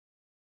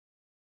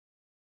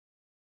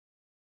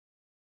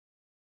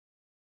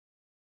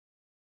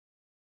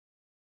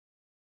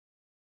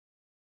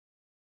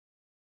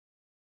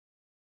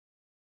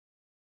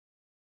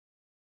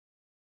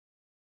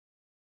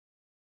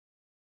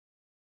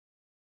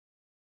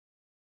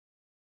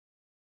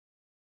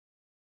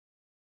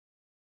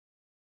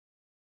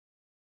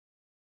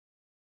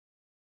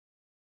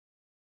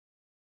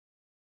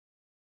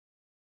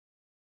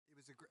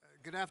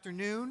Good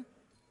afternoon.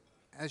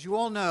 As you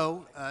all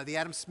know, the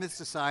Adam Smith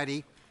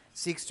Society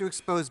seeks to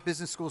expose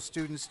business school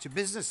students to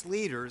business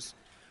leaders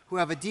who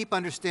have a deep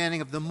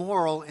understanding of the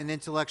moral and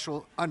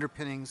intellectual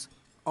underpinnings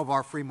of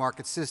our free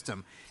market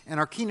system. And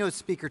our keynote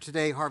speaker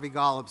today, Harvey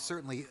Golub,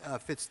 certainly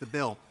fits the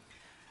bill.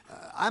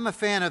 I'm a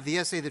fan of the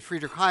essay that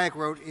Friedrich Hayek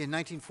wrote in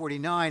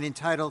 1949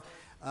 entitled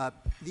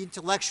The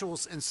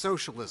Intellectuals and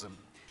Socialism,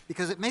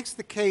 because it makes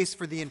the case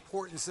for the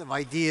importance of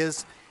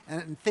ideas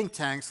and think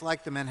tanks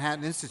like the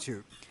Manhattan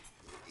Institute.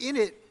 In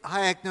it,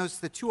 Hayek notes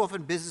that too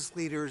often business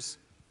leaders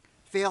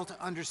fail to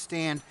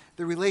understand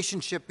the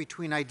relationship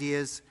between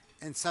ideas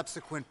and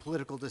subsequent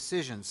political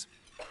decisions.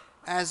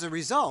 As a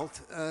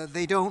result,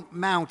 they don't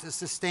mount a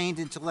sustained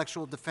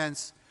intellectual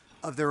defense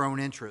of their own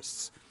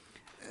interests.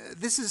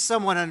 This is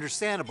somewhat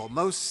understandable.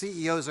 Most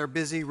CEOs are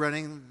busy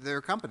running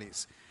their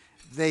companies.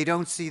 They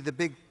don't see the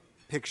big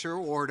picture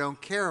or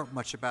don't care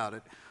much about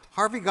it.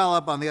 Harvey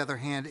Golub, on the other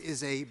hand,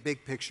 is a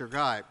big picture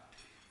guy.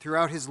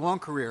 Throughout his long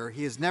career,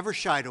 he has never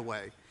shied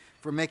away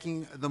from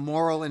making the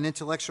moral and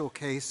intellectual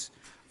case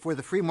for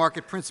the free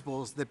market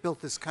principles that built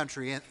this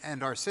country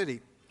and our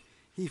city.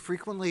 He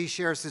frequently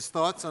shares his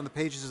thoughts on the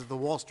pages of the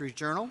Wall Street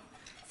Journal,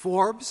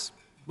 Forbes,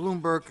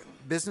 Bloomberg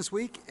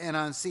Businessweek, and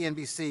on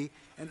CNBC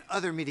and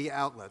other media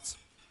outlets.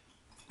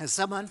 As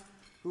someone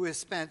who has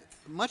spent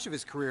much of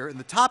his career in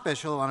the top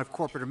echelon of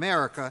corporate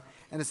America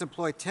and has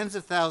employed tens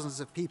of thousands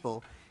of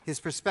people, his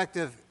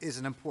perspective is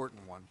an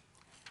important one.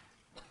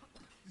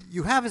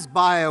 You have his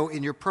bio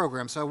in your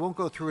program, so I won't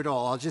go through it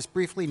all. I'll just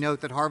briefly note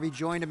that Harvey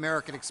joined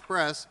American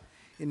Express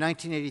in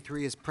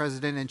 1983 as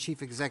President and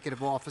Chief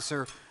Executive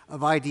Officer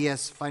of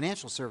IDS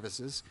Financial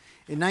Services.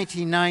 In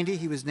 1990,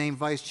 he was named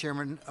Vice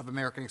Chairman of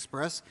American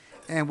Express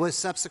and was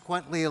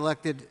subsequently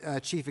elected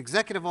Chief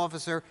Executive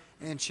Officer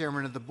and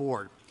Chairman of the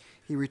Board.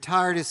 He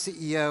retired as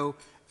CEO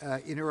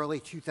in early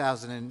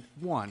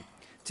 2001.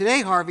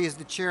 Today, Harvey is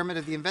the Chairman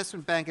of the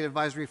investment bank and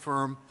advisory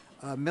firm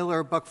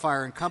Miller,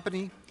 Buckfire and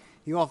Company.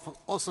 He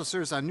also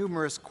serves on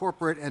numerous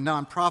corporate and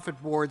nonprofit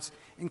boards,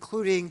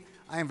 including,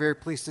 I am very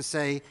pleased to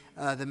say,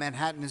 the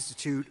Manhattan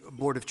Institute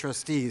Board of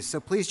Trustees. So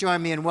please join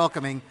me in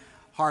welcoming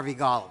Harvey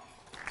Golub.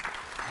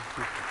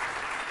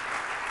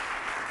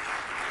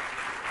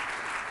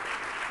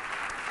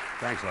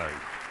 Thanks, Larry.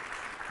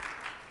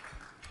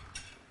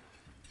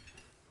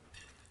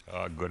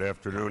 Good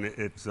afternoon.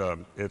 It's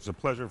a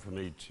pleasure for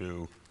me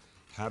to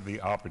have the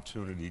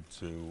opportunity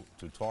to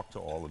talk to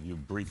all of you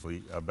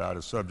briefly about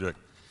a subject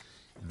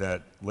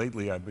that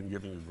lately I've been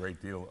giving a great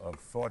deal of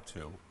thought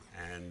to,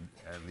 and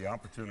the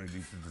opportunity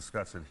to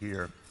discuss it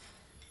here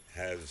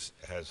has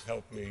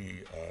helped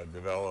me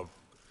develop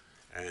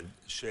and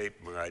shape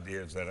my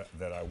ideas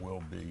that I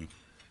will be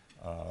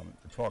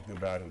talking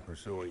about and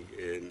pursuing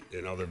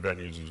in other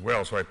venues as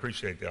well, so I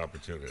appreciate the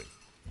opportunity.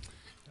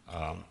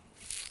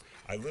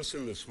 I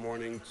listened this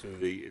morning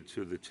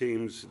to the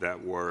teams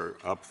that were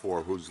up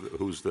for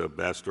who's the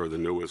best or the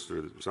newest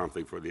or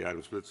something for the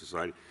Adam Smith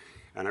Society,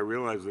 and I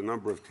realized the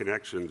number of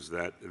connections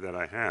that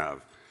I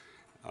have.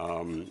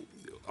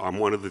 I'm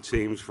one of the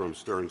teams from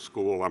Stern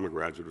School. I'm a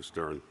graduate of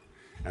Stern,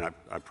 and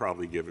I've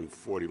probably given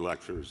 40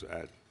 lectures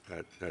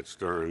at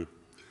Stern.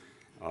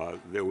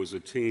 There was a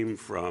team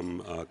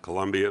from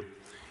Columbia.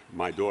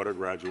 My daughter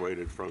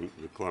graduated from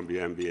the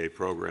Columbia MBA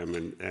program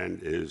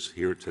and is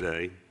here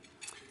today.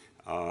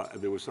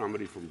 There was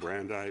somebody from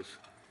Brandeis,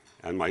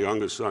 and my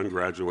youngest son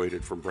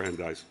graduated from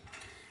Brandeis.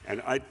 And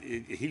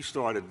he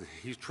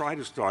tried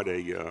to start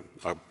a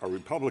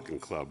Republican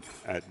club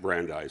at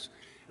Brandeis,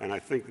 and I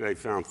think they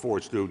found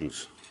 4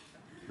 students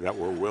that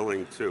were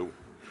willing to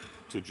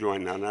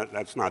join. Now,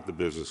 that's not the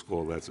business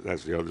school, that's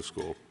the other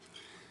school.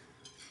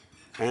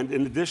 And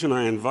in addition,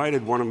 I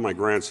invited one of my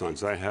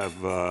grandsons. I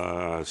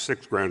have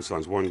 6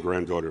 grandsons, 1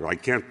 granddaughter. I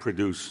can't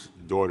produce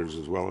daughters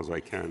as well as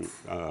I can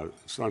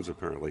sons,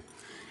 apparently.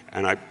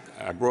 And I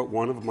brought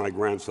one of my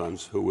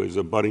grandsons, who is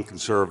a budding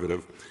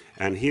conservative,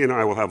 and he and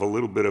I will have a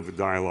little bit of a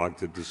dialogue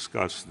to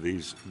discuss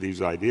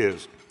these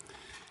ideas.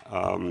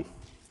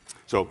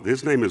 So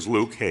his name is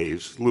Luke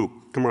Hayes. Luke,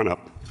 come on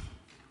up.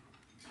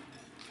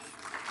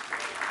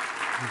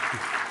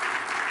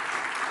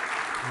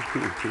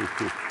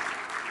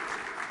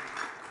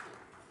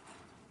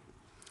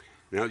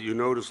 Now, you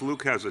notice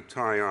Luke has a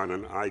tie on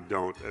and I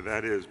don't, and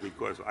that is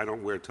because I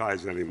don't wear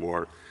ties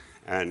anymore,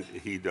 and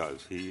he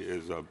does. He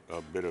is a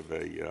bit of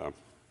a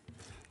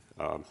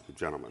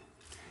gentleman.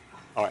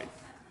 All right.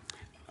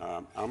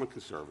 I'm a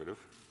conservative.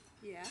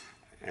 Yeah.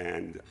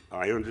 And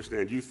I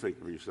understand you think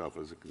of yourself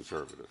as a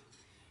conservative.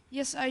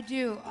 Yes, I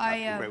do.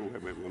 Wait,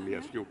 let me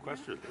ask you a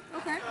question.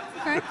 Okay.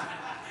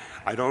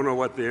 I don't know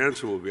what the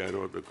answer will be. I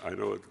know what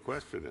the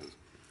question is.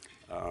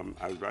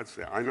 I was about to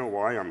say, I know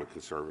why I'm a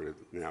conservative.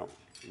 Now,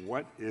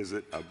 what is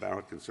it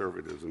about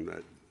conservatism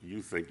that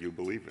you think you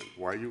believe in?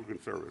 Why are you a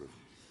conservative?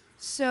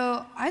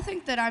 So I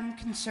think that I'm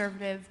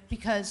conservative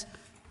because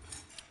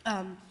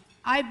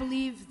I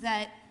believe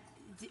that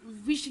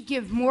we should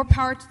give more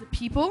power to the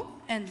people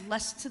and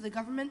less to the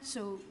government,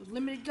 so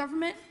limited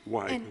government.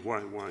 Why? And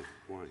Why?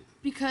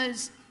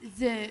 because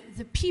the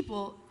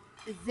people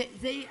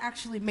they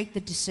actually make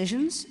the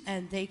decisions,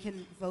 and they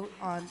can vote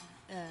on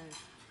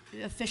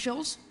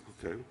officials.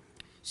 Okay.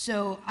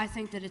 So I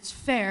think that it's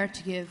fair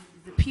to give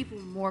the people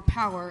more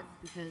power,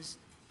 because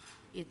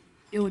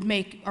it would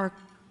make our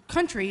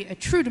country a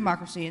true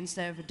democracy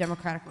instead of a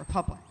democratic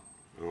republic.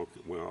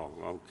 Okay. Well,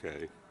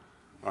 okay.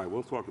 All right,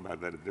 we'll talk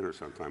about that at dinner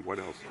sometime. What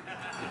else?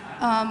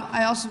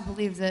 I also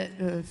believe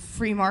that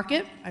free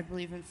market. I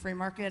believe in free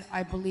market.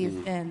 I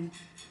believe in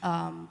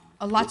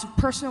lots of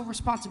personal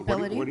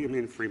responsibility. What do you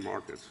mean free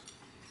markets?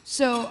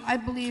 So I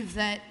believe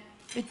that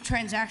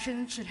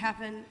transactions should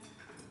happen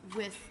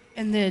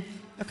in the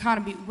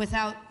economy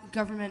without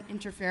government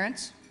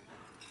interference,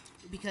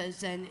 because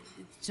then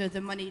so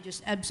the money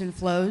just ebbs and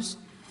flows,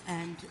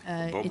 and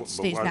it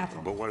stays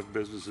natural. But what if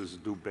businesses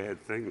do bad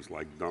things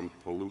like dump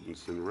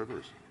pollutants in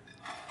rivers?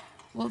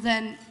 Well,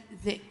 then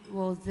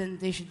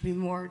they should be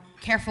more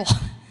careful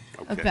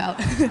Okay.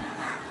 about.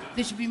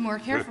 They should be more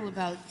careful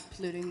about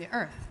polluting the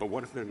earth. But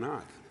what if they're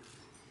not?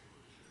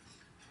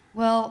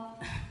 Well,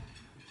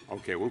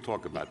 Okay, we'll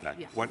talk about that.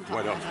 Yeah, What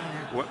we'll talk else?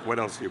 about that. What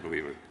else do you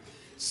believe in?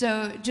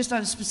 so just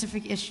on a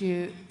specific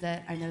issue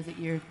that I know that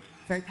you're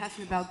very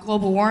passionate about,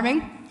 global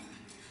warming.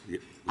 Yeah.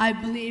 I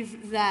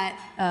believe that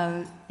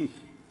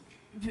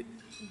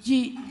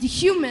the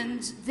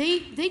humans,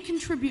 they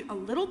contribute a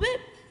little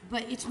bit,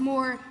 but it's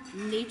more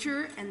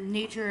nature, and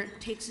nature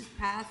takes its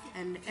path,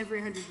 and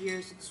every 100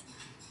 years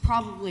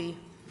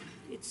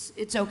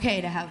it's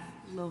okay to have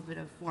a little bit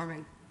of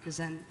warming, because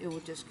then it will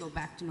just go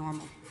back to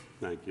normal.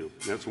 Thank you.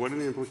 That's what are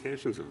the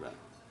implications of that?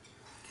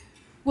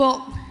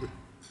 Well,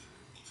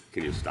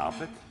 Can you stop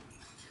it?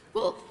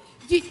 well,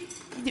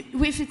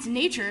 if it's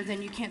nature,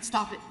 then you can't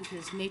stop it,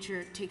 because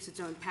nature takes its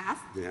own path.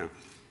 Yeah.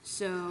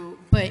 So,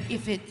 but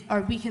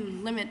we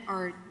can limit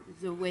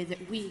the way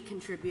that we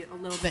contribute a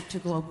little bit to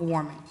global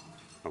warming.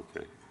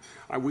 Okay.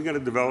 We got to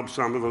develop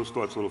some of those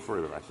thoughts a little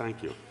further. I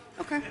thank you.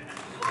 Okay.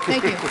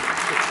 Thank you. You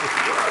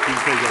can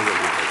take over.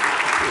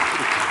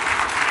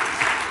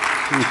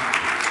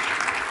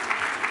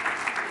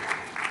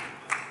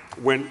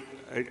 When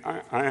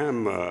I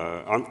am,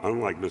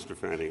 unlike Mr.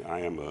 Fanning, I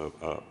am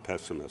a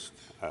pessimist.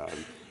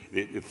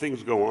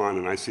 Things go on,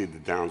 and I see the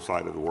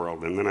downside of the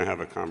world, and then I have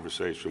a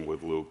conversation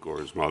with Luke or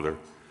his mother,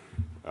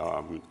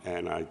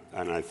 and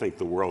I think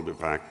the world, in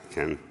fact,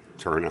 can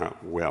turn out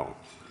well.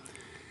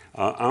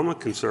 I'm a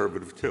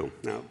conservative too.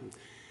 Now,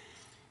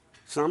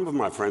 some of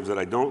my friends that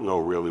I don't know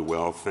really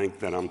well think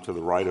that I'm to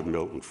the right of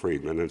Milton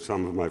Friedman, and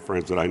some of my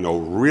friends that I know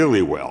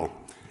really well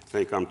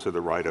think I'm to the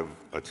right of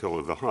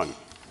Attila the Hun.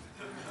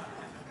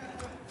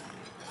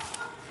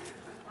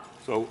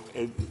 So,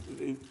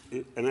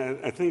 and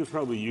I think it's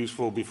probably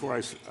useful, before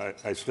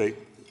I state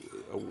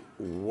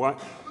what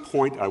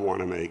point I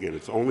want to make, and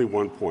it's only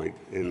one point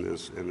in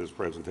this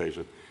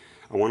presentation,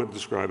 I want to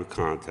describe a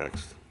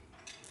context.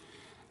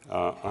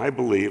 I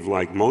believe,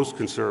 like most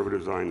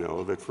conservatives I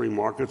know, that free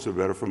markets are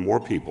better for more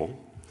people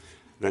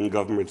than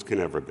governments can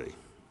ever be.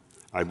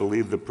 I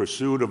believe the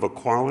pursuit of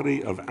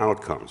equality of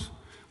outcomes,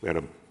 we had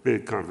a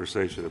big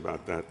conversation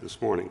about that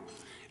this morning,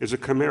 is a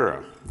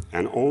chimera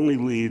and only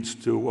leads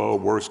to a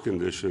worse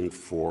condition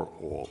for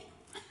all.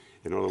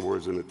 In other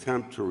words, an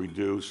attempt to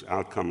reduce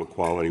outcome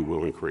equality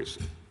will increase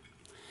it.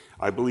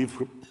 I believe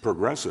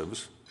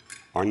progressives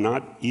are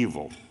not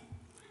evil,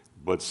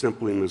 but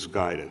simply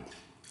misguided,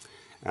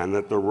 and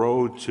that the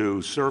road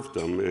to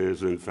serfdom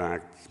is, in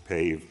fact,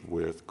 paved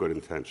with good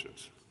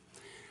intentions.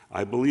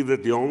 I believe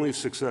that the only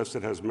success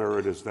that has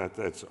merit is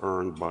that's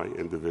earned by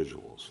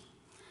individuals.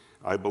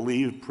 I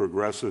believe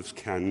progressives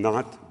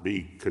cannot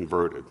be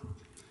converted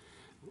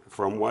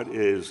from what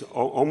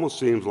almost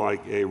seems like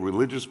a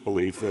religious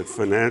belief that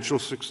financial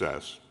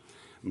success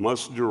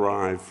must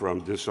derive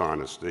from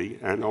dishonesty,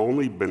 and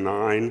only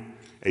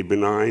a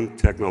benign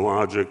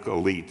technological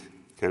elite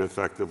can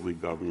effectively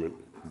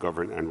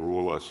govern and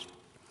rule us.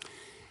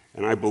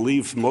 And I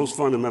believe most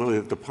fundamentally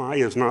that the pie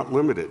is not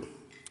limited,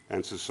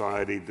 and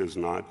society does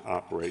not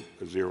operate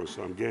a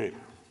zero-sum game.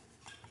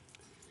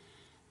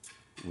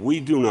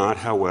 We do not,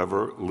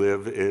 however,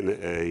 live in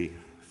a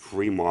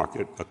free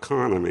market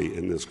economy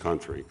in this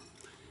country.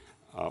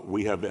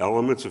 We have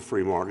elements of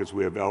free markets,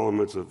 we have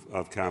elements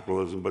of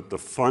capitalism, but the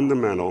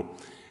fundamental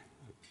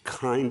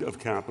kind of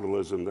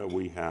capitalism that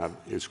we have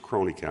is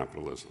crony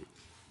capitalism.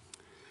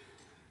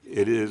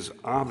 It is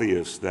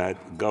obvious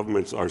that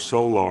governments are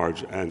so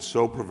large and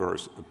so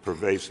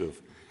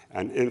pervasive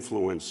and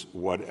influence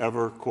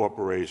whatever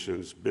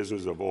corporations,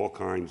 business of all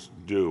kinds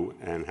do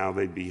and how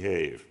they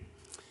behave.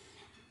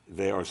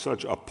 They are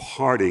such a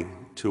party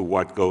to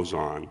what goes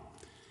on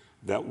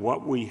that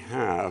what we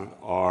have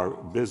are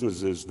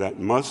businesses that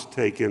must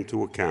take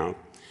into account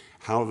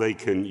how they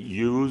can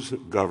use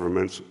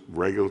governments,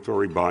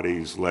 regulatory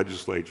bodies,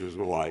 legislatures,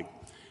 and the like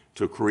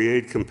to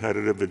create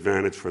competitive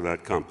advantage for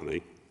that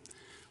company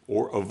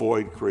or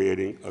avoid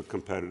creating a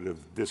competitive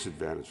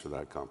disadvantage for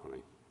that company.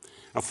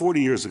 Now, 40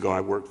 years ago,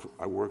 I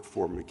worked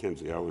for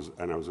McKinsey. I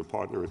was a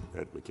partner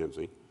at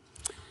McKinsey.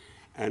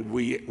 And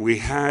we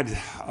had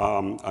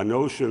a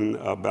notion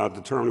about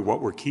determining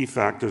what were key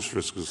factors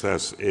for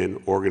success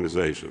in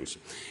organizations.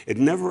 It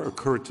never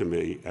occurred to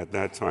me at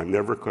that time,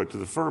 never occurred to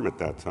the firm at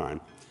that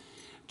time,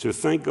 to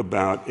think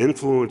about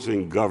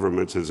influencing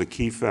governments as a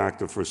key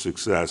factor for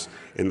success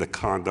in the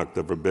conduct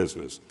of a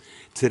business.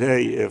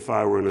 Today, if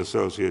I were an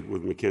associate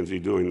with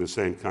McKinsey doing the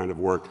same kind of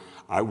work,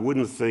 I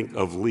wouldn't think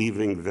of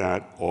leaving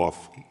that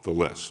off the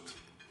list.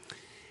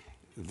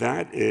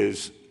 That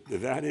is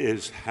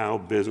how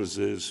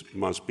businesses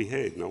must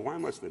behave. Now, why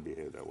must they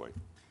behave that way?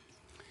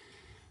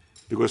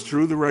 Because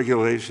through the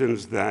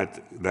regulations that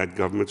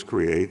governments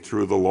create,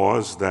 through the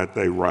laws that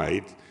they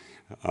write,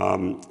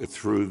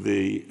 through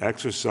the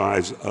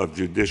exercise of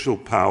judicial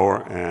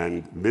power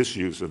and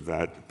misuse of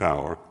that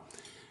power,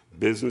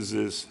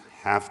 businesses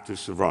have to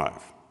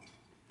survive.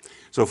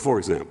 So, for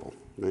example,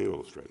 let me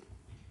illustrate.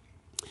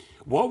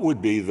 What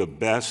would be the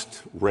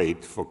best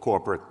rate for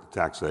corporate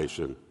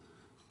taxation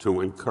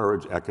to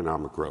encourage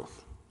economic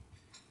growth?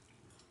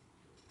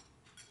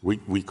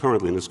 We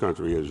currently in this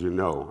country, as you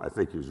know, I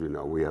think as you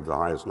know, we have the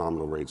highest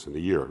nominal rates in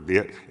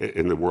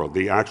the world.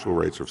 The actual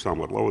rates are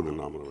somewhat lower than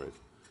nominal rates.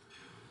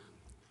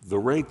 The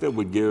rate that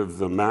would give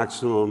the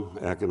maximum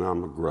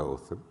economic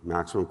growth, the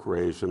maximum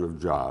creation of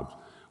jobs,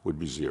 would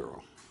be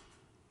zero.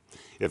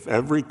 If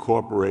every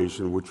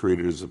corporation were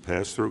treated as a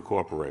pass-through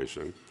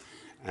corporation,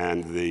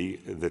 and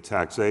the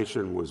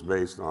taxation was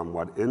based on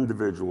what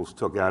individuals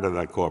took out of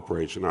that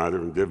corporation, either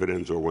in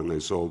dividends or when they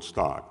sold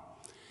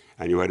stock,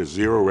 and you had a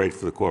zero rate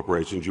for the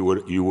corporations, you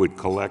would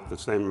collect the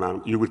same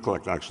amount, you would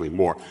collect actually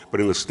more, but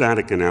in the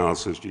static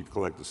analysis, you'd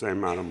collect the same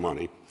amount of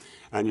money,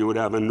 and you would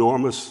have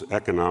enormous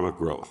economic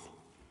growth.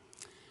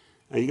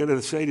 And you're going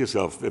to say to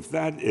yourself, if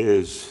that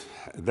is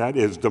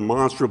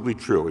demonstrably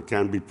true, it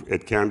can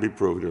be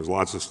proven, there's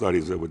lots of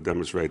studies that would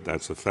demonstrate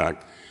that's a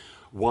fact,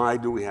 why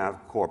do we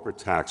have corporate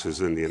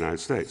taxes in the United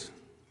States?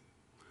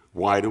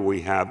 Why do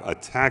we have a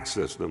tax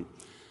system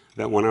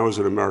that when I was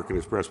at American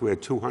Express, we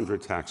had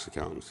 200 tax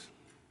accountants?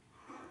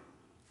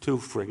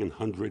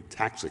 200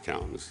 tax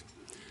accountants.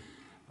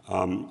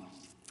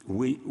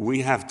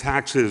 We have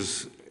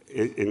taxes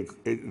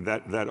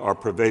that are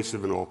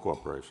pervasive in all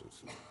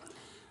corporations.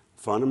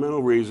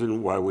 Fundamental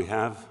reason why we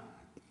have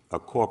a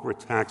corporate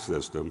tax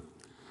system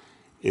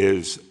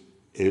is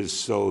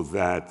so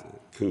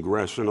that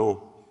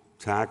congressional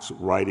tax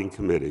writing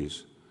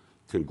committees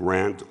can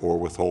grant or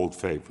withhold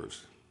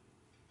favors,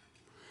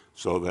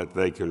 so that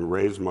they can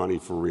raise money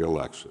for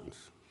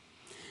re-elections,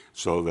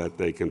 so that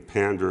they can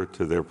pander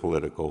to their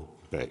political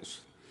base.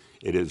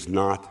 It is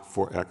not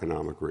for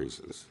economic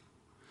reasons.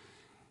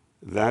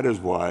 That is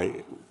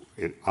why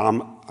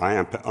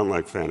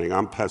unlike Fanning,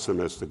 I'm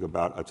pessimistic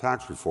about a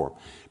tax reform,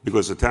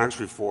 because a tax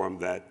reform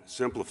that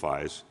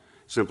simplifies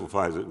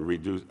it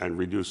and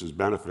reduces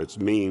benefits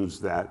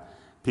means that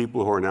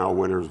people who are now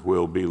winners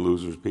will be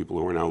losers, people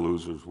who are now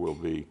losers will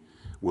be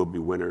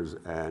winners,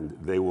 and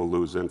they will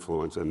lose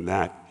influence, and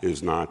that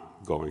is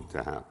not going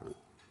to happen.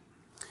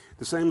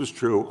 The same is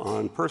true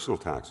on personal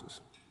taxes.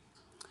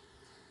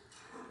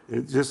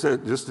 Just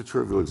a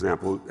trivial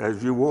example.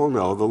 As you all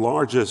know, the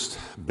largest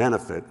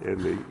benefit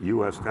in the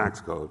U.S.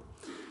 tax code,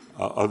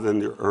 other than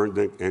the earned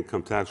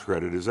income tax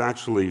credit, is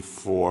actually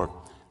for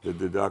the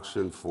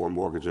deduction for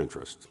mortgage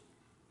interest.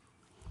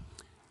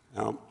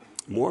 Now,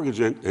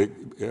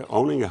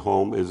 owning a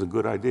home is a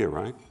good idea,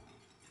 right?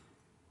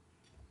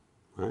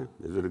 Right?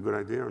 Is it a good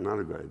idea or not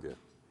a good idea?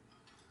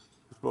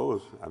 I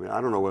suppose. I mean,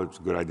 I don't know whether it's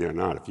a good idea or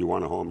not. If you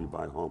want a home, you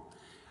buy a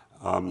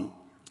home.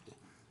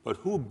 But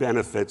who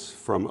benefits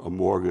from a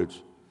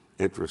mortgage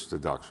interest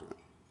deduction?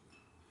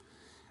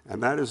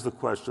 And that is the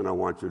question I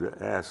want you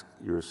to ask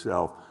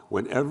yourself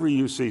whenever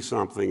you see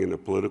something in the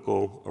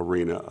political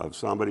arena of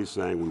somebody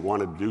saying, we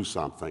want to do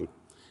something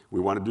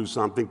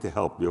to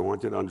help you. I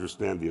want you to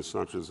understand the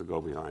assumptions that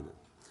go behind it.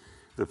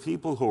 The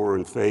people who are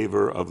in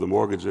favor of the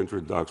mortgage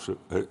introduction,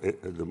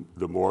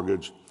 the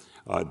mortgage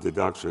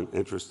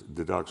interest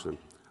deduction,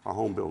 are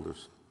home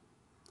builders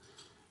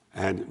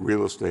and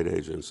real estate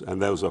agents,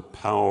 and those are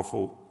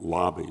powerful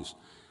lobbies.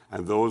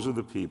 And those are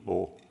the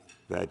people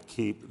that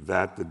keep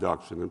that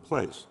deduction in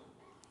place.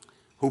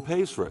 Who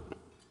pays for it?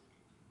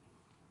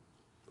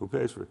 Who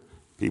pays for it?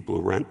 People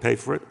who rent pay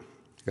for it.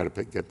 You got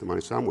to get the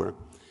money somewhere.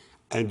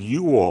 And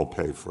you all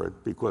pay for it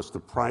because the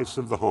price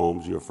of the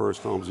homes, your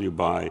first homes you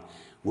buy,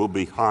 will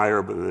be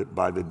higher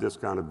by the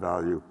discounted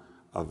value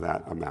of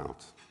that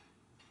amount.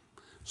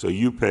 So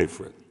you pay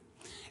for it.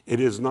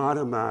 It is not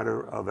a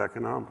matter of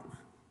economics.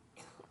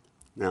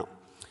 Now,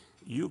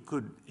 you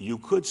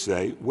could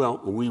say, well,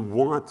 we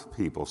want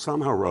people,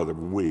 somehow or other,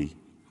 we,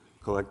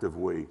 collective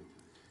we,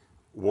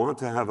 want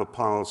to have a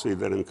policy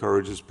that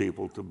encourages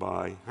people to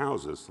buy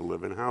houses, to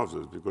live in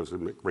houses, because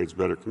it creates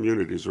better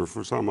communities or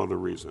for some other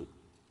reason.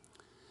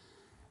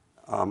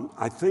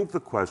 I think the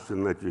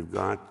question that you've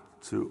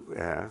got to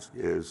ask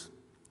is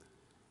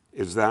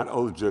that a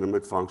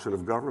legitimate function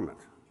of government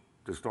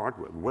to start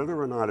with? Whether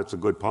or not it's a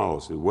good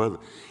policy,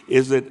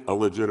 is it a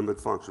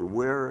legitimate function?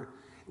 Where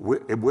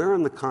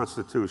in the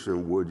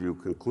Constitution would you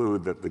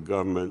conclude that the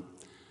government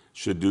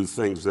should do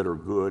things that are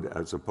good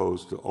as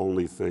opposed to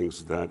only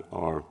things that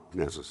are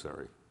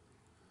necessary.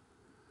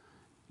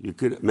 You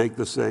could make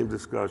the same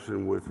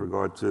discussion with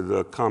regard to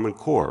the Common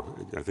Core.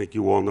 I think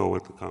you all know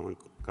what the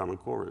Common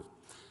Core is.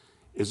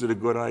 Is it a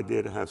good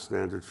idea to have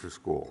standards for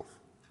schools?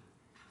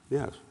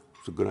 Yes,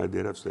 it's a good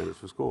idea to have standards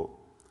for schools.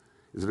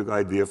 Is it a good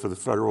idea for the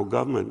federal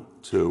government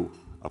to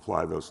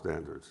apply those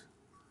standards?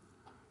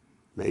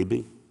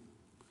 Maybe.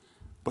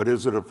 But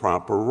is it a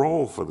proper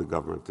role for the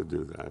government to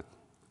do that?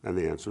 And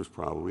the answer is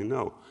probably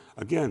no.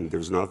 Again,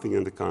 there's nothing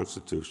in the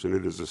Constitution.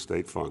 It is a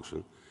state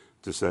function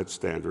to set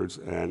standards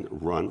and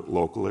run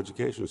local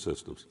education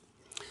systems.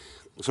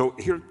 So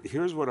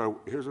here's what I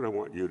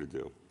want you to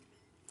do.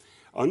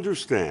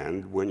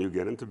 Understand when you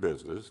get into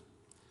business,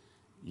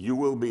 you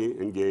will be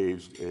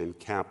engaged in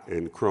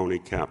crony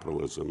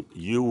capitalism.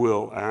 You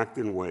will act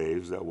in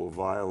ways that will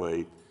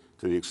violate,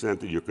 to the extent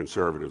that you're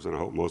conservatives, and I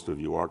hope most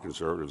of you are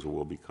conservatives and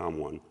will become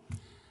one,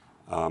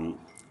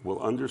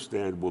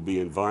 will be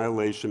in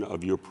violation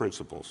of your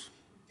principles.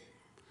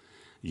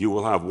 You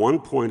will have one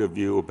point of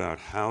view about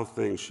how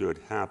things should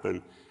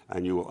happen,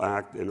 and you will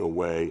act in a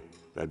way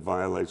that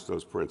violates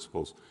those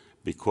principles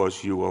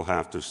because you will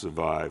have to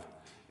survive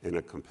in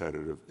a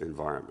competitive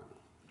environment.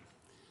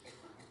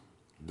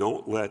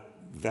 Don't let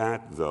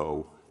that,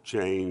 though,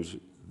 change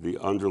the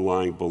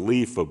underlying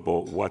belief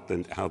about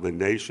how the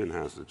nation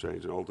has to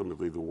change, and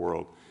ultimately the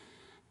world,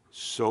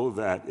 so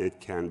that it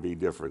can be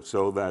different,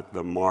 so that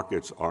the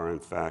markets are in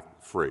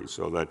fact free,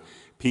 so that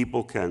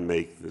people can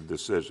make the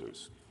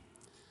decisions.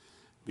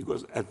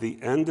 Because at the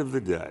end of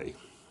the day,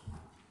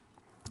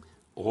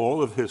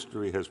 all of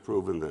history has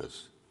proven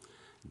this: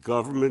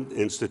 government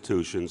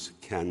institutions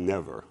can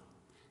never,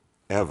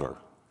 ever,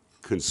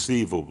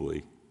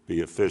 conceivably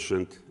be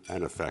efficient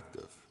and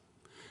effective.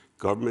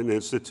 Government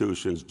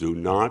institutions do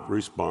not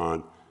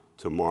respond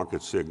to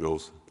market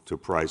signals, to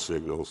price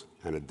signals,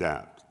 and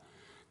adapt.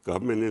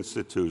 Government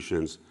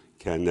institutions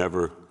can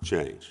never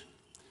change.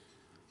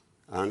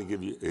 I'm going to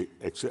give you,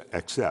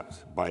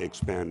 except by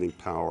expanding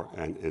power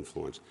and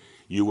influence.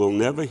 You will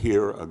never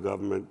hear a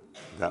government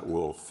that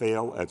will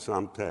fail at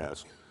some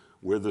task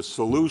where the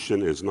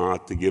solution is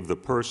not to give the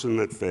person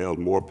that failed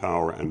more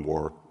power and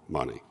more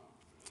money.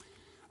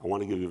 I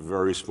want to give you a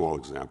very small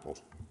example.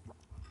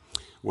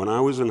 When I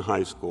was in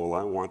high school,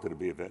 I wanted to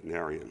be a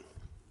veterinarian.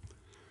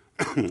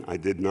 I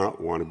did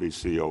not want to be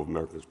CEO of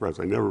American Express.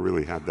 I never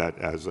really had that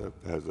as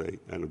an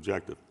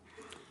objective.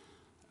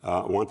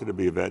 I wanted to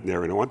be a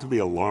veterinarian. I wanted to be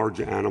a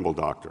large animal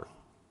doctor.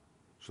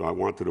 So I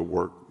wanted to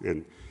work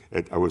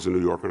I was in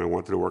New York, and I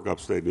wanted to work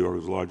upstate New York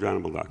as a large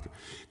animal doctor.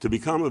 To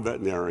become a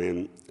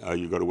veterinarian,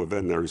 you go to a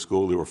veterinary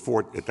school.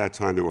 At that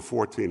time, there were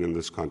 14 in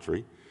this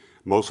country,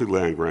 mostly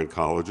land-grant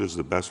colleges.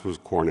 The best was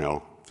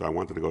Cornell, so I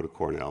wanted to go to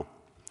Cornell.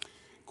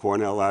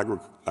 Cornell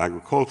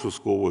Agricultural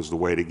School was the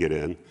way to get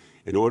in.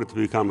 In order to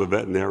become a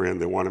veterinarian,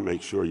 they want to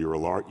make sure you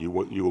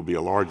will be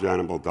a large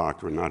animal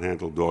doctor and not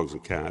handle dogs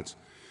and cats.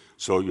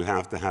 So you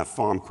have to have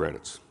farm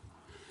credits.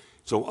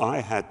 So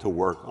I had to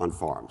work on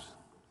farms.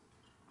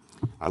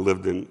 I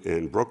lived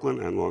in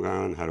Brooklyn and Long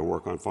Island, had to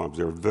work on farms.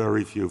 There are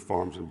very few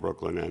farms in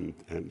Brooklyn,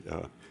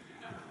 and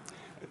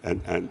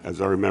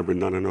as I remember,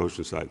 none in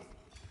Oceanside.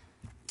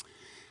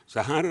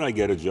 So how did I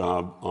get a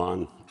job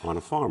on a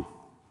farm?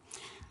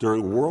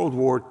 During World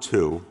War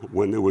II,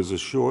 when there was a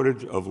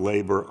shortage of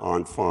labor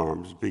on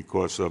farms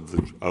because of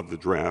the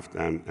draft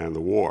and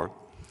the war,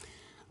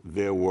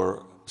 there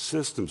were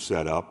systems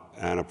set up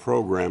and a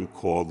program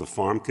called the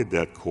Farm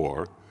Cadet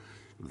Corps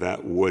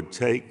that would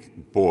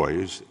take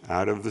boys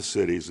out of the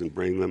cities and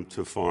bring them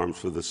to farms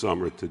for the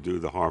summer to do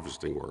the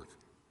harvesting work.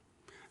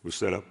 It was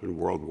set up in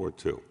World War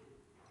II.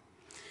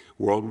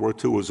 World War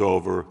II was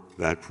over.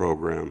 That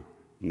program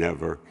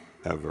never,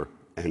 ever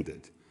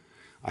ended.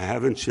 I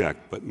haven't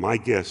checked, but my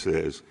guess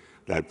is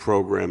that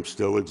program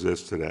still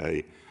exists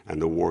today, and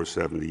the war is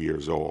 70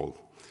 years old.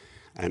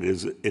 And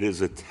it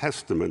is a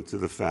testament to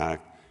the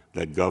fact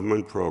that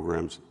government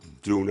programs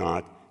do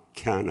not,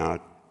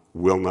 cannot,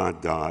 will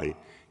not die,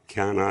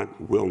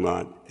 cannot, will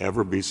not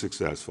ever be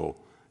successful,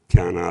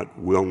 cannot,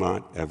 will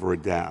not ever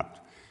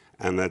adapt,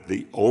 and that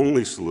the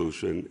only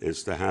solution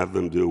is to have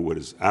them do what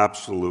is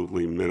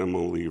absolutely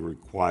minimally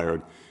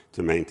required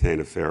to maintain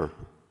a fair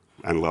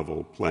and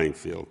level playing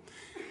field.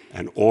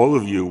 And all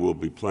of you will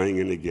be playing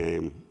in a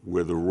game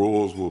where the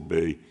rules will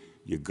be,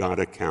 you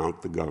gotta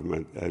count the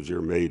government as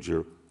your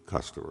major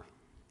customer.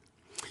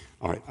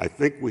 All right, I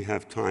think we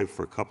have time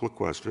for a couple of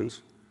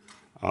questions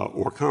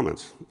or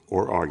comments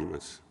or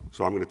arguments.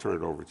 So I'm going to turn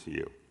it over to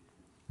you.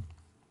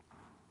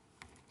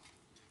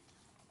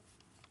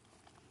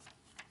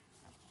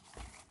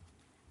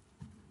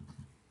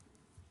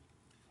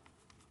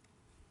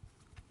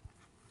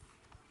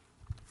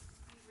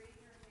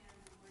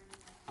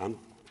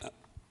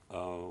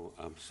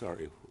 I'm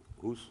sorry.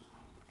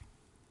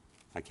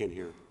 I can't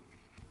hear.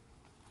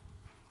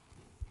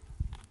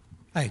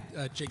 Hi,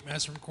 Jake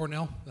Mass from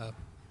Cornell,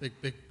 big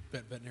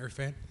veterinary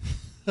fan.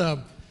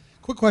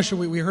 Quick question,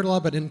 we heard a lot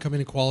about income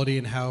inequality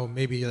and how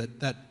maybe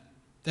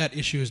that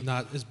issue is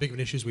not as big of an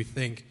issue as we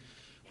think.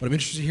 but I'm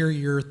interested to hear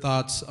your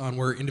thoughts on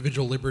where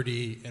individual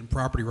liberty and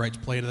property rights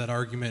play into that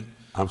argument.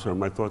 I'm sorry,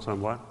 my thoughts on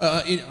what?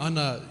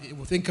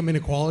 With income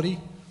inequality,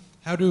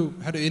 how do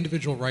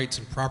individual rights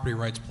and property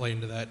rights play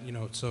into that? You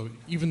know, so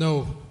even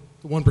though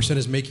the 1%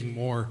 is making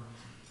more,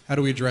 how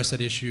do we address that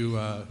issue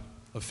of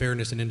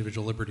fairness and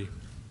individual liberty?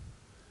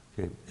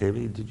 Okay,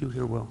 Amy, did you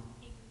hear well?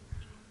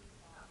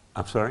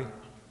 I'm sorry?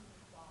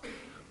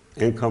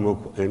 Income,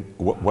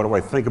 what do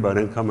I think about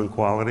income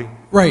inequality?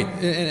 Right,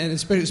 and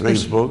especially. I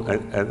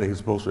think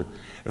it's bullshit.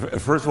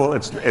 First of all,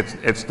 it's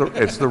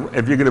the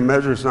if you're going to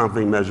measure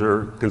something,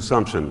 measure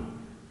consumption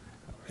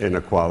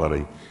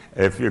inequality.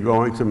 If you're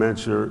going to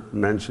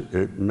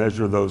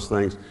measure those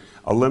things,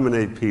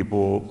 eliminate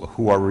people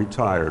who are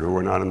retired, who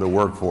are not in the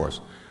workforce,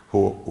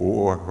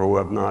 who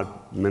have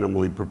not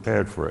minimally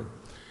prepared for it.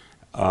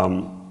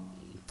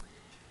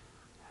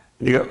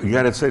 You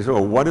got to say,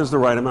 so what is the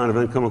right amount of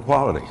income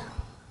equality?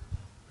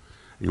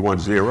 You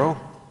want zero?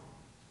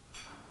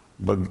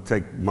 But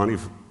take money,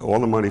 all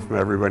the money from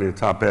everybody in the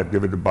top half,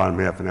 give it to the bottom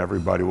half, and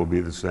everybody will be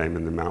the same,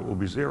 and the amount will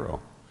be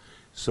zero.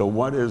 So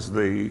what is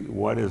the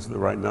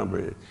right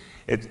number?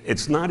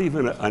 It's not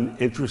even an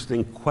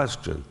interesting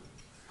question,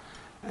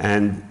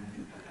 and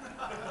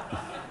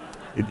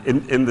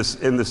in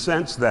the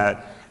sense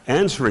that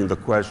answering the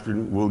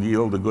question will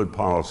yield a good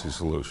policy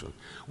solution.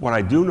 What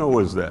I do know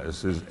is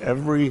this: is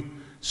every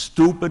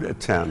stupid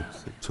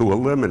attempt to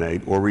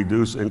eliminate or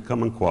reduce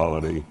income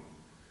inequality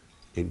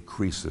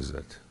increases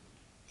it.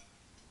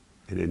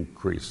 It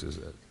increases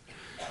it.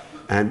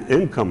 And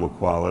income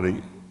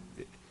equality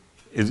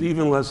is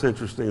even less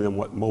interesting than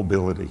what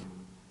mobility.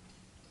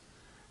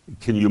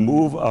 Can you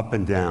move up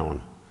and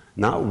down?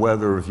 Not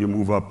whether if you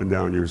move up and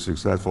down you're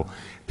successful.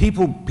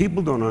 People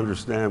don't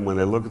understand when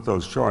they look at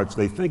those charts,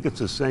 they think it's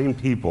the same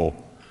people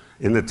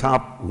in the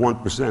top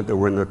 1% that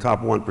were in the top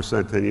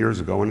 1% 10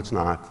 years ago, and it's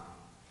not.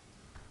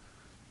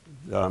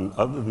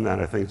 Other than that,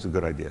 I think it's a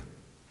good idea.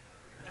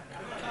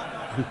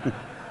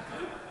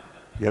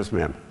 Yes,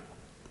 ma'am.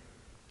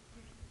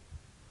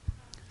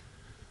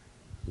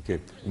 Okay.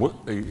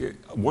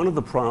 One of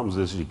the problems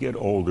is you get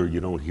older, you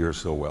don't hear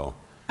so well.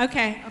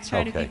 Okay, I'll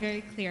try to be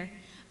very clear.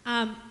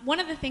 One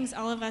of the things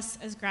all of us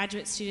as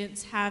graduate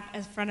students have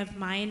as front of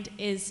mind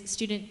is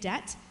student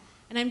debt.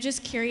 And I'm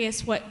just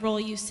curious what role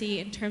you see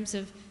in terms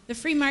of the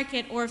free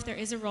market, or if there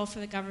is a role for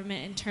the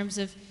government in terms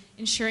of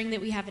ensuring that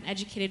we have an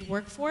educated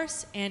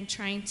workforce and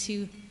trying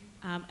to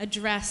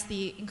address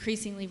the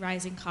increasingly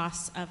rising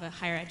costs of a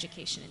higher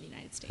education in the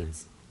United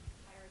States.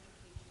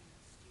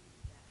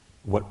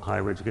 What,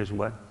 higher education,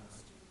 what?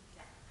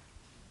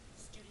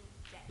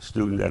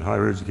 Student debt,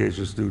 higher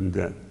education, student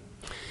debt.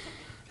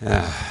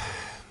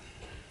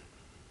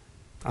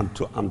 I'm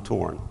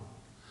torn.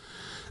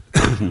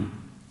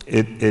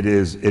 It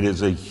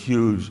is a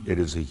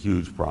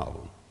huge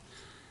problem.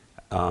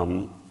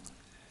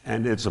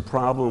 And it's a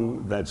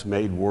problem that's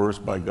made worse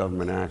by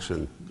government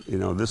action. You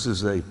know, this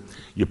is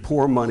you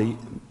pour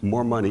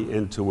more money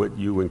into it,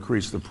 you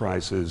increase the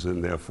prices,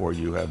 and therefore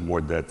you have more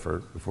debt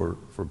for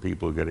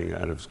people getting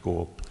out of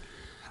school.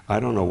 I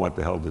don't know what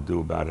the hell to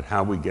do about it,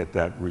 how we get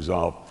that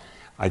resolved.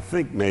 I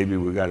think maybe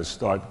we've got to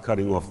start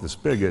cutting off the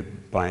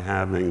spigot by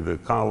having the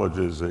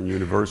colleges and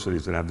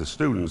universities that have the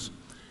students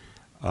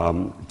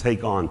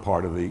take on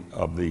part of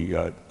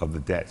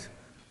the debt,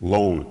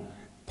 loan,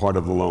 part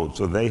of the loan.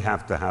 So they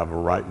have to have a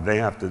right. They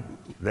have to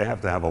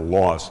have a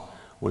loss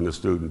when the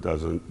student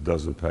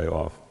doesn't pay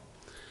off.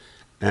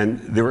 And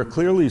there are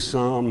clearly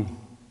some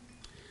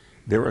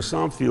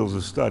fields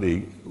of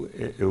study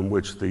in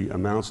which the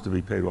amounts to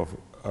be paid off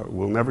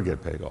will never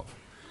get paid off.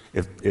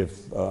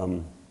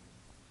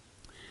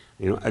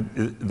 You know,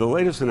 the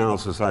latest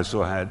analysis I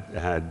saw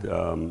had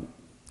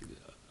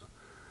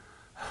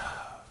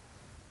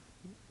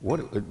what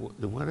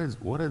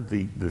are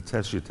the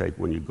tests you take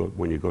when you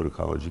go to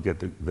college? You get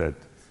that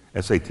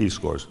SAT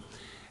scores.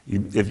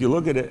 If you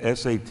look at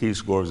SAT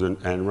scores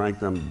and rank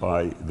them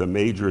by the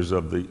majors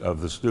of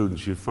the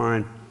students, you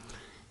find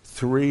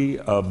 3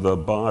 of the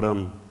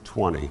bottom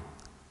 20,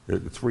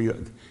 three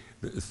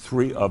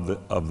of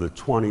the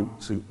 20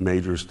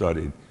 majors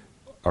studied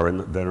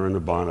that are in the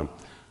bottom.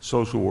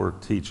 Social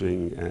work,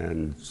 teaching,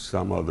 and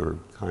some other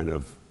kind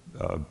of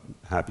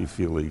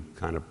happy-feely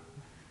kind of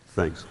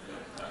things.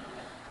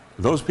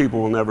 Those people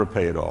will never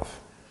pay it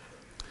off.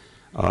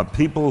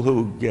 People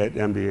who get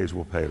MBAs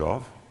will pay it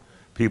off.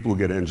 People who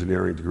get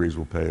engineering degrees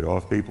will pay it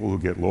off. People who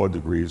get law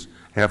degrees,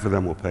 half of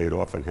them will pay it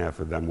off and half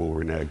of them will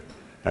renege.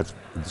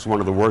 It's one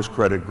of the worst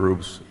credit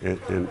groups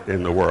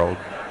in the world.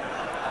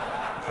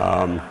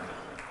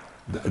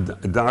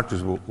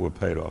 Doctors will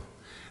pay it off.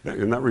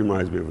 And that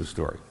reminds me of a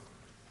story.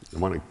 I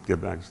want to get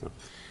back to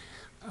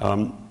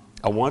something.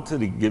 I wanted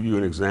to give you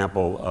an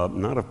example,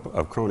 not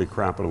of crony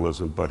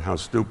capitalism, but how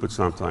stupid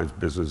sometimes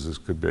businesses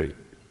could be.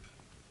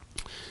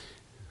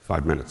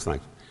 5 minutes,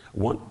 thanks.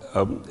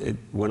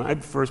 When I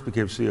first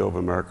became CEO of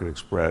American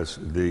Express,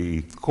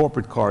 the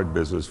corporate card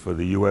business for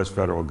the U.S.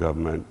 federal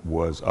government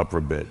was up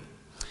for bid.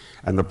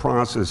 And the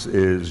process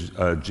is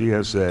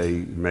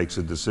GSA makes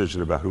a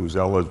decision about who's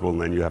eligible,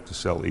 and then you have to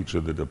sell each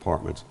of the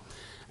departments.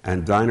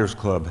 And Diners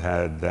Club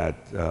had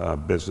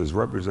that business,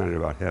 represented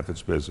about half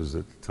its business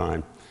at the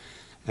time.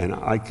 And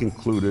I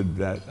concluded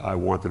that I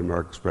wanted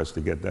American Express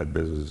to get that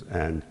business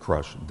and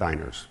crush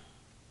Diners.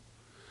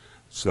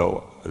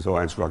 So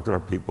I instructed our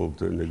people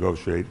to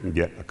negotiate and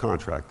get a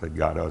contract that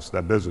got us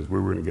that business. We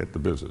were going to get the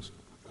business.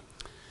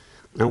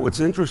 Now, what's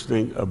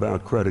interesting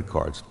about credit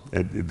cards,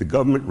 and the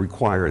government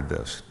required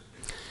this.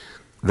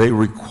 They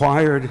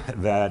required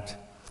that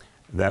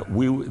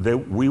we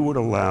would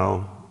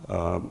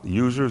allow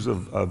users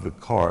of the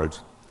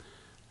cards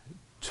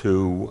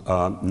to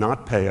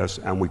not pay us,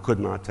 and we could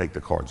not take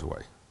the cards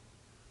away.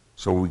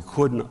 So we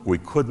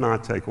could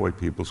not take away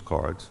people's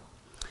cards.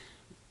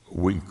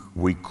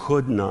 We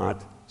could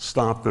not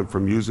stop them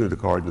from using the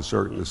card in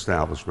certain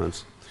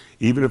establishments,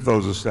 even if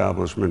those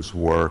establishments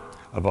were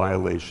a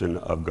violation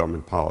of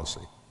government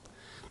policy.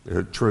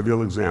 A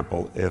trivial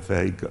example, if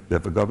a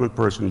government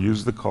person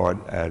used the card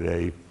at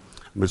a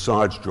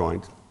massage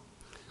joint,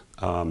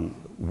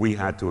 we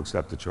had to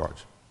accept the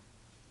charge.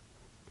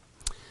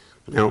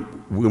 Now,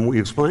 when we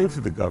explain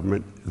to the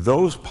government,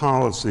 those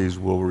policies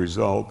will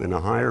result in a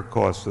higher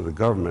cost to the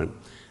government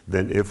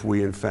than if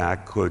we, in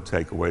fact, could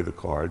take away the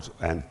cards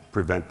and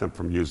prevent them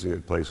from using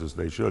it places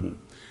they shouldn't.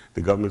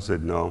 The government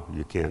said, no,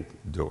 you can't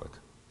do it.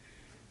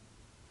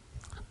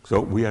 So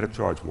we had to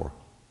charge more,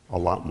 a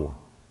lot more,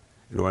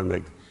 in order to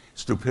make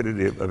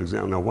stupidity of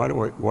example. Now,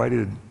 why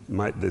did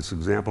this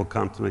example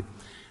come to me?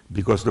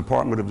 Because the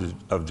Department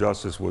of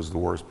Justice was the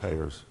worst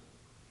payers.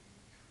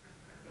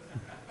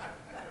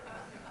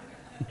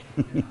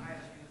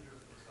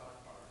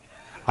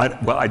 I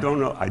don't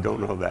know that. I don't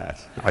know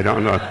that.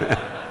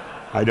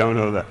 I don't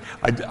know that.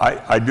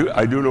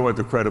 I do know what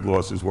the credit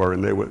losses were,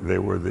 and they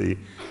were the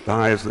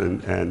highest,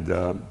 and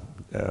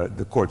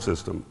the court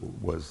system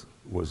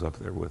was up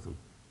there with them.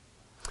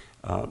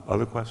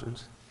 Other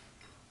questions?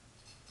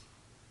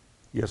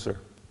 Yes, sir.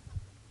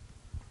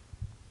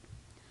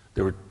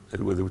 There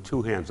were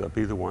two hands up.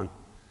 Either one.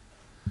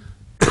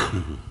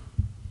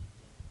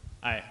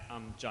 Hi,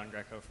 I'm John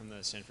Greco from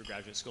the Stanford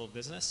Graduate School of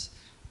Business.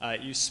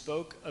 You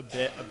spoke a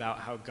bit about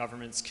how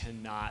governments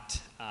cannot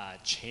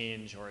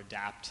change or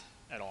adapt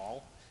at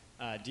all.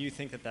 Do you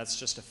think that that's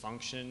just a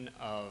function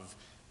of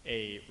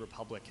a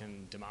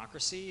Republican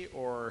democracy,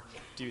 or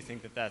do you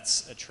think that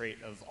that's a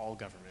trait of all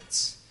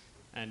governments?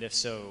 And if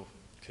so,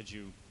 could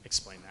you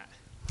explain that?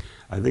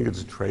 I think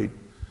it's a trait.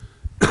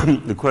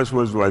 The question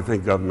was, do I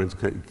think governments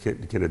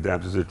can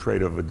adapt? Is it a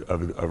trait of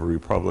a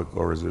republic,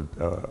 or is it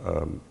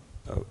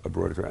a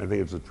broader trait? I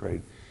think it's a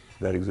trait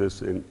that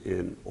exists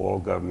in all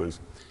governments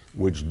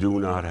which do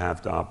not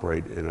have to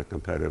operate in a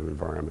competitive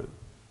environment.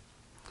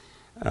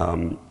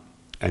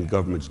 And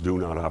governments do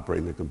not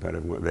operate in a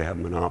competitive environment. They have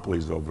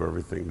monopolies over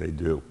everything they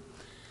do.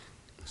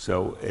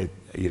 So,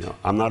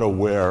 I'm not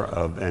aware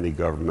of any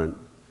government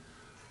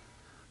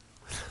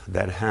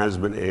that has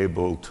been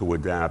able to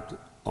adapt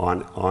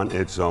on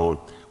its own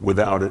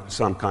without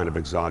some kind of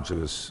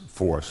exogenous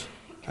force.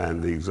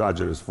 And the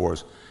exogenous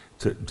force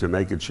to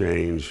make a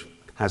change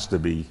has to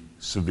be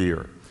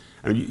severe.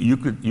 I mean, you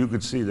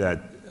could see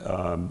that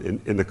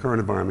in the current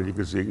environment. You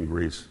could see it in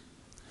Greece.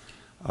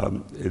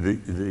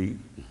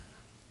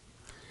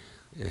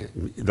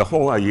 The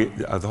whole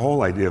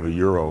idea of a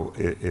euro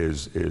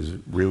is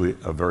really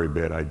a very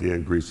bad idea,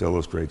 and Greece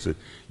illustrates it.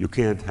 You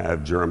can't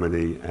have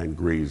Germany and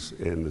Greece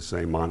in the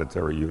same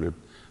monetary unit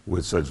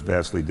with such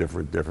vastly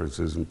different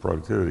differences in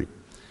productivity.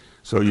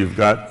 So you've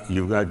got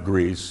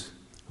Greece,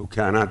 who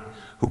cannot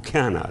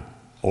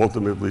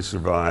ultimately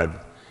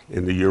survive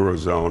in the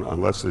eurozone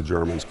unless the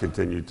Germans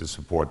continue to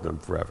support them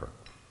forever.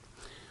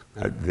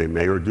 They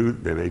may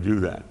do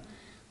that,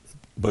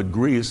 but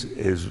Greece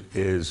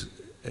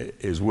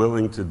is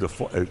willing to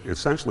default,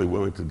 essentially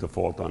willing to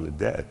default on the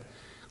debt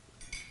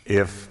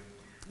if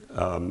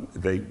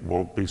they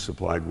won't be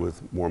supplied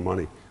with more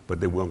money. But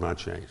they will not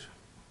change.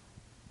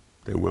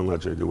 They will not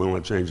change. They will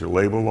not change their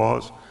labor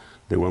laws.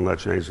 They will not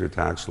change their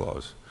tax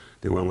laws.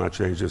 They will not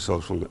change their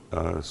social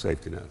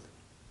safety net.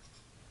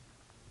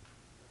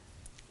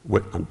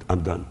 Wait,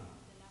 I'm done.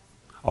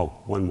 Oh,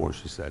 one more,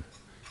 she said.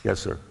 Yes,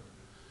 sir.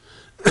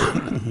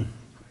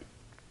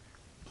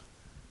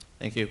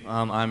 Thank you.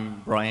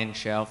 I'm Brian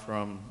Shao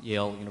from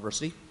Yale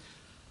University.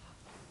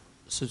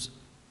 So,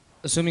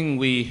 assuming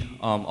we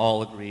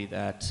all agree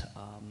that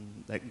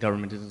that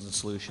government isn't the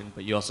solution,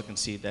 but you also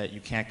concede that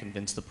you can't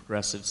convince the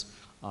progressives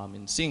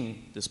in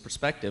seeing this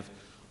perspective,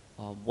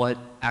 what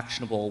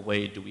actionable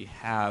way do we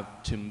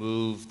have to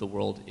move the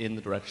world in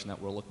the direction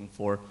that we're looking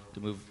for, to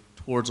move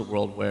towards a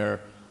world where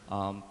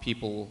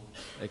people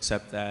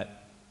accept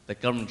that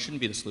government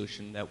shouldn't be the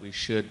solution, that we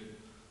should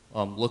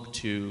look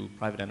to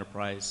private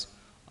enterprise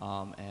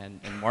and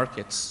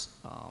markets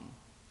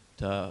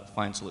to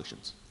find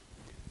solutions?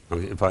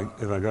 Okay, if I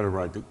got it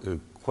right, the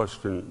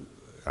question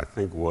I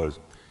think was,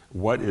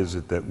 what is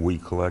it that we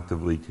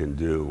collectively can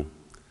do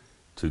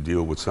to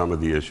deal with some of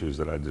the issues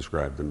that I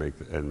described and make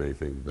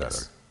things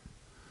better?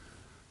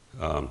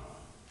 Yes.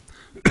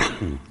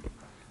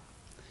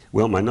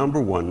 Well, my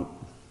number one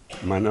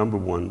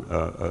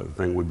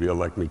thing would be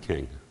elect me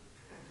king.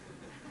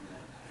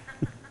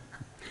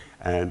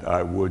 and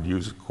I would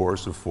use a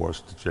course of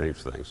force to change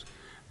things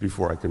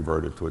before I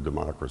convert it to a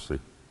democracy.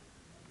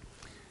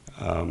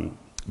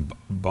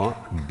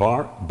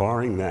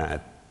 Barring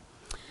that,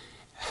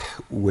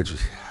 which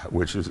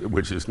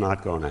is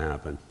not going to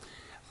happen,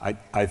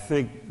 I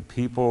think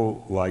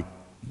people like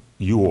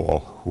you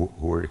all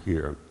who are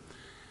here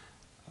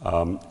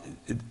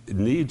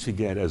need to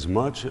get as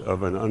much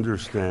of an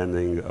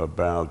understanding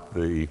about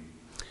the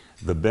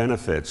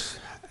benefits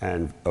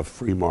of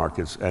free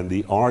markets and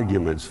the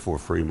arguments for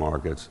free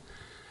markets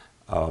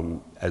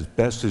as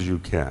best as you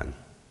can,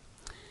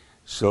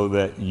 so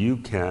that you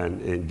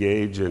can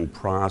engage in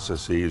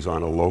processes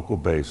on a local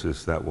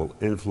basis that will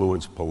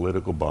influence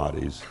political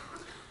bodies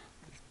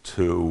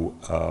to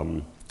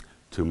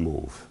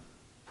move.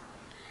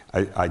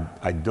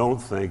 I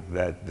don't think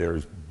that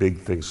there's big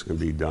things can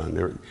be done.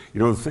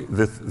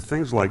 The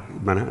things like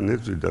Manhattan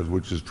Institute does,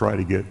 which is try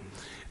to get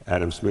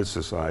Adam Smith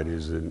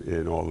societies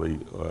in all the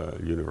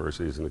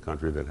universities in the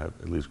country that have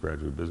at least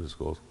graduate business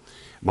schools.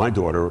 My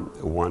daughter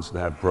wants to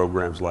have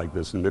programs like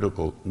this in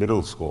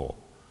middle school.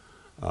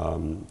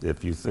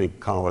 If you think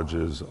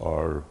colleges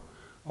are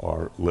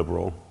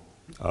liberal,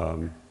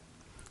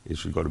 you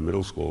should go to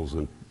middle schools,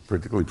 and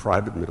particularly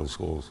private middle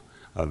schools.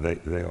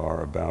 They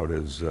are about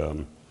as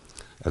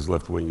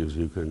left-wing as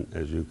you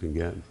can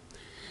get.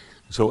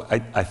 So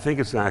I think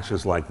it's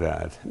actions like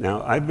that.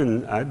 Now I've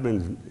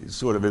been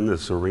sort of in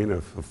this arena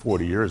for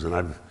 40 years,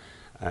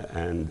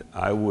 and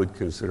I would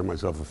consider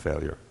myself a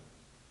failure.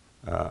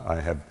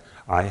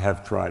 I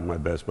have tried my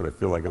best, but I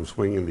feel like I'm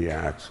swinging the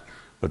axe,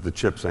 but the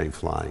chips ain't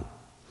flying.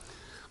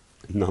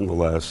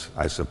 Nonetheless,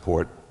 I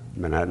support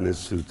Manhattan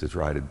Institute to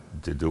try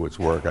to do its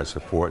work. I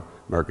support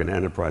American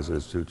Enterprise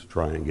Institute to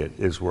try and get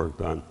its work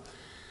done.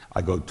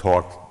 I go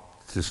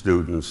talk to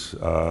students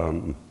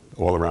all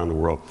around the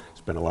world.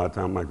 Spend a lot of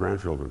time with my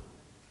grandchildren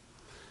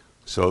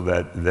so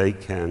that they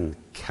can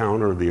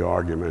counter the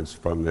arguments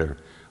from their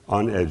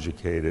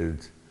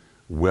uneducated,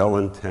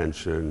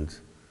 well-intentioned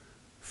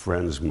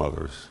friends'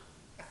 mothers.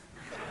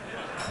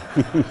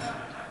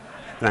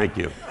 Thank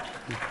you.